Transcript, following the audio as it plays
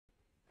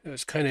It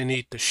was kind of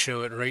neat to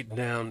show it right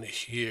down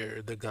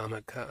here, the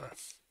gamaka.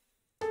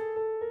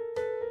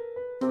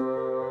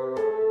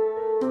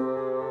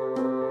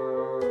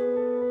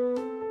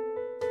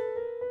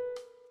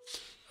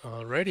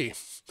 Alrighty.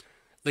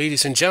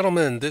 Ladies and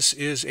gentlemen, this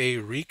is a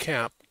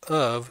recap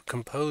of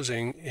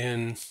composing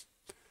in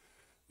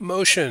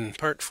motion,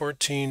 part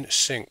 14,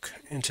 sync.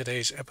 In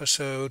today's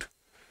episode,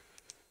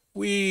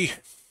 we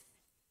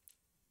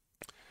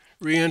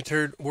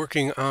re-entered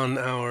working on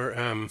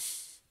our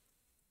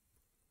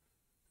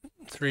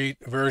three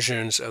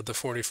versions of the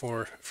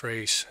 44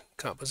 phrase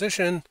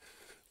composition.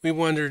 We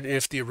wondered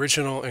if the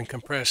original and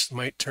compressed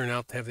might turn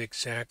out to have the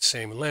exact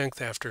same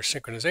length after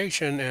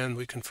synchronization, and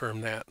we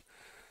confirmed that.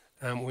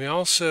 We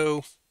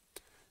also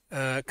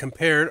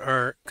compared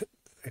our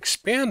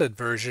expanded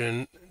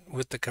version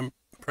with the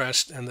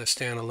compressed and the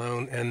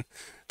standalone, and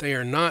they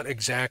are not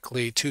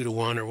exactly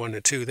 2-to-1 or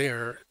 1-to-2. They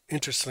are,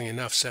 interestingly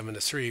enough,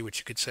 7-to-3, which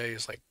you could say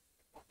is like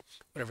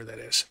whatever that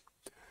is.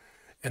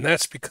 And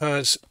that's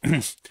because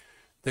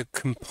the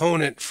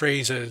component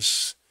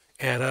phrases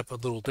add up a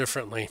little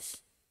differently.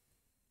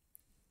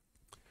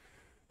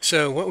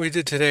 So what we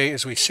did today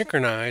is we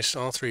synchronized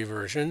all three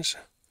versions.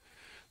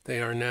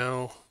 They are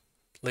now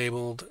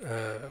labeled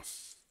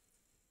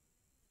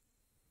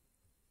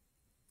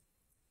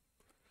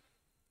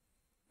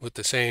with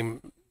the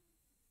same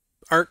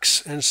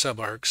arcs and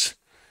subarcs.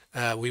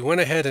 We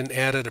went ahead and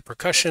added a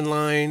percussion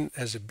line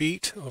as a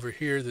beat over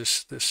here.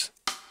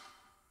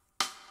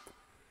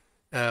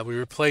 We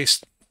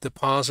replaced the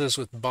pauses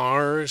with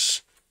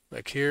bars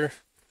like here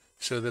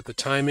so that the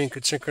timing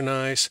could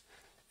synchronize,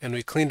 and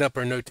we cleaned up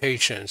our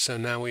notation. So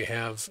now we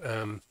have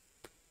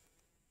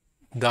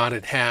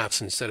dotted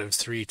halves instead of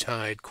three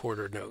tied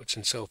quarter notes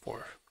and so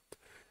forth.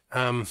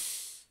 The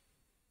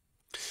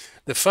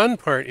fun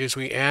part is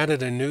we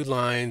added a new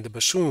line, the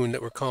bassoon,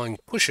 that we're calling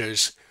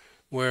pushes,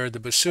 where the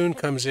bassoon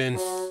comes in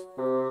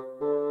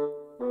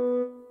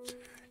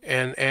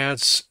and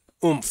adds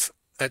oomph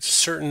at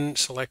certain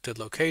selected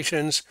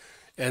locations.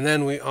 And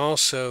then we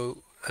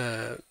also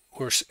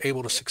were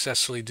able to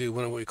successfully do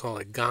what we call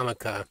a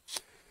gamaka,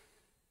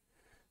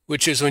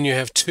 which is when you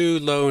have two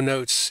low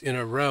notes in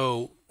a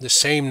row, the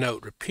same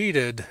note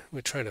repeated.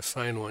 We'll try to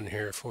find one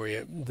here for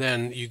you.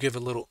 Then you give a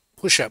little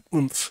push-up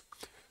oomph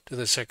to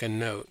the second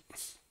note.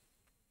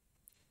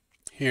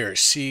 Here,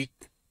 C.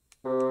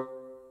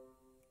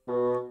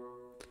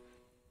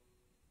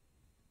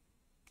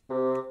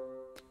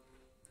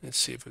 Let's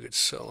see if we could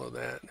solo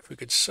that. If we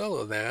could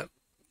solo that,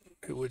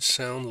 it would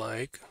sound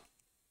like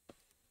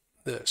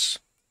this.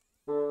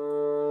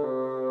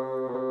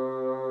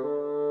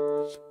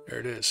 There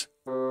it is.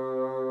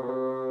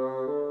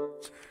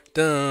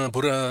 Da,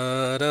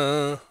 da,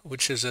 da,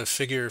 which is a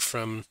figure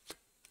from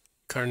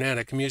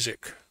Carnatic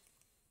music.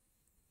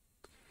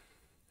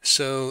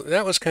 So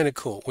that was kind of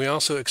cool. We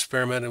also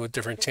experimented with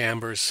different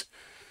timbres.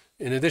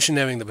 In addition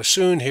to having the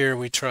bassoon here,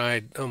 we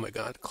tried, oh my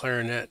God,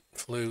 clarinet,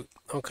 flute,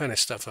 all kind of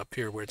stuff up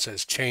here where it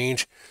says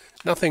change.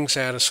 Nothing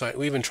satisfied.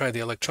 We even tried the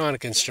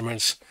electronic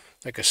instruments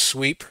like a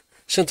sweep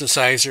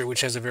synthesizer,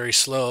 which has a very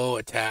slow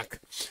attack.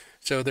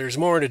 So there's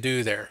more to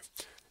do there.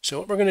 So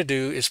what we're going to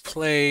do is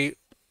play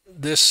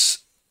this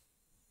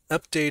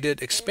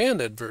updated,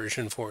 expanded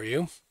version for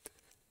you,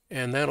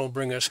 and that'll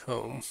bring us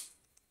home.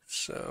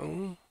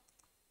 So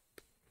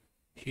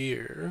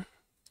here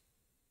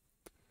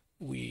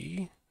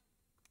we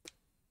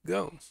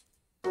go.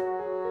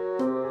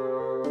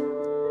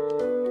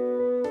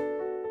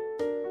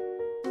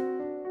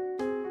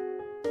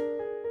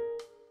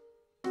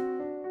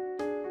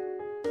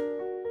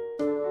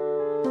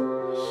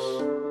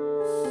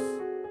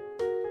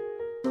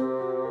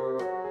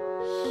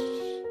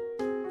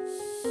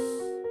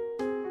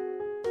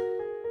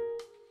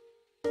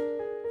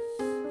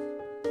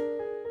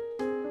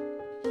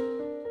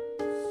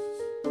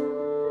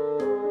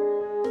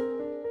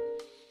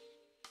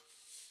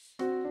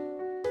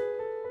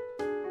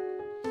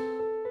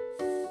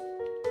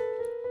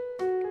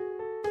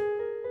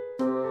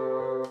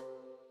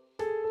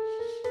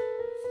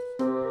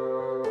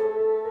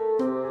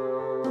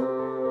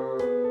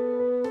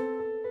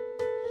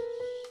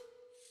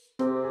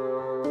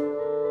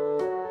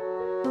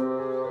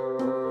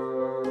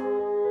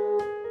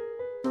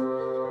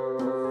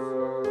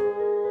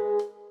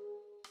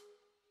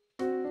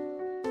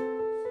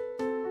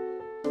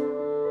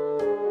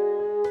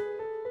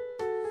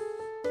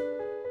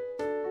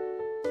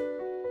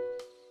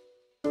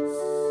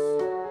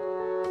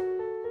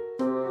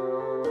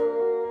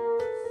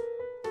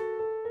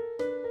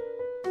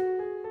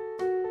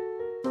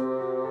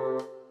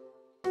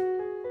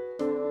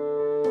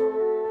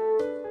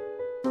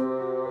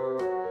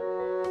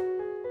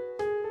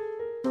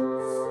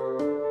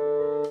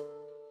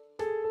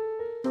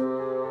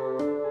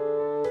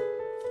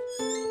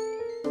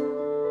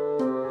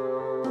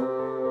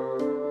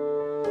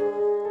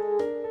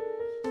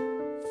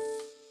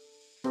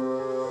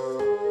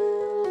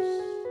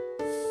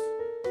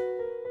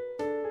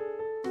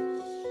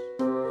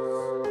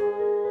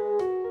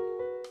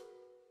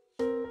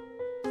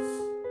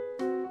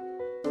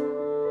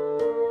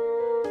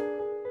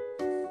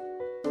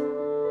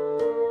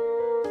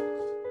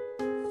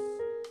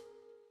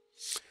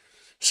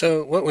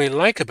 So what we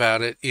like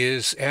about it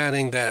is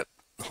adding that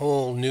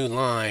whole new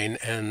line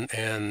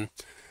and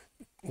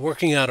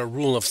working out a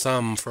rule of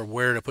thumb for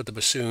where to put the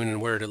bassoon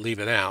and where to leave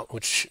it out,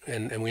 which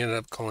and we ended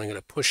up calling it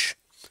a push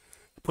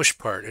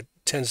part. It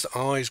tends to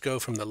always go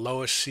from the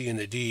lowest C and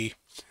the D,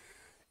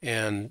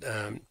 and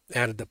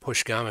added the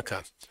push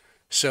gamaka.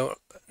 So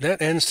that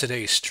ends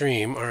today's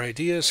stream. Our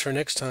ideas for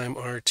next time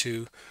are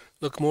to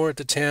look more at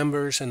the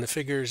timbres and the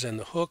figures and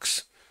the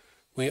hooks.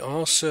 We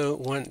also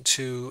want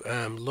to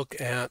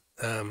look at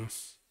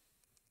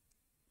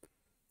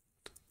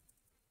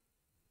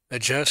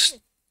adjust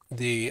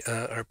the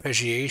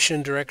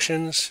arpeggiation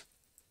directions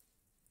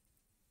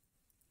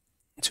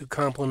to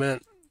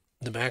complement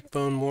the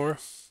backbone more.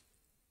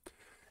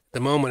 At the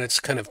moment, it's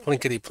kind of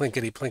plinkety,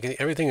 plinkety, plinkety.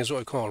 Everything is what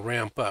we call a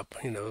ramp up,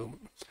 you know,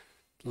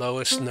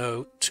 lowest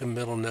note to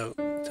middle note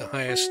to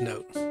highest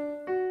note.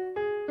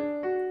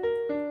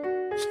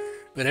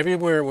 But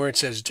everywhere where it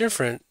says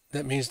different,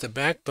 that means the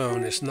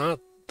backbone is not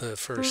the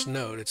first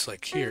note. It's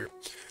like here.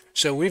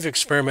 So we've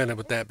experimented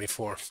with that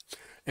before.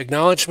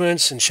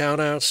 Acknowledgements and shout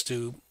outs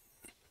to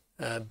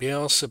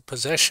Bielsa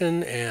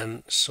Possession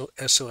and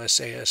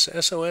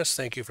SOSAS SOS.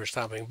 Thank you for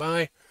stopping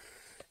by.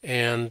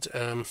 And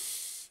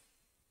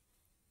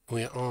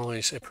we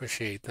always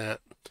appreciate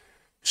that.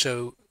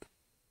 So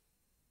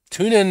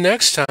tune in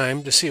next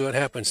time to see what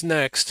happens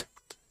next.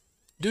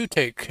 Do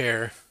take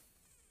care.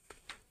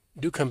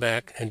 Do come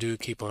back and do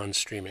keep on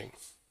streaming.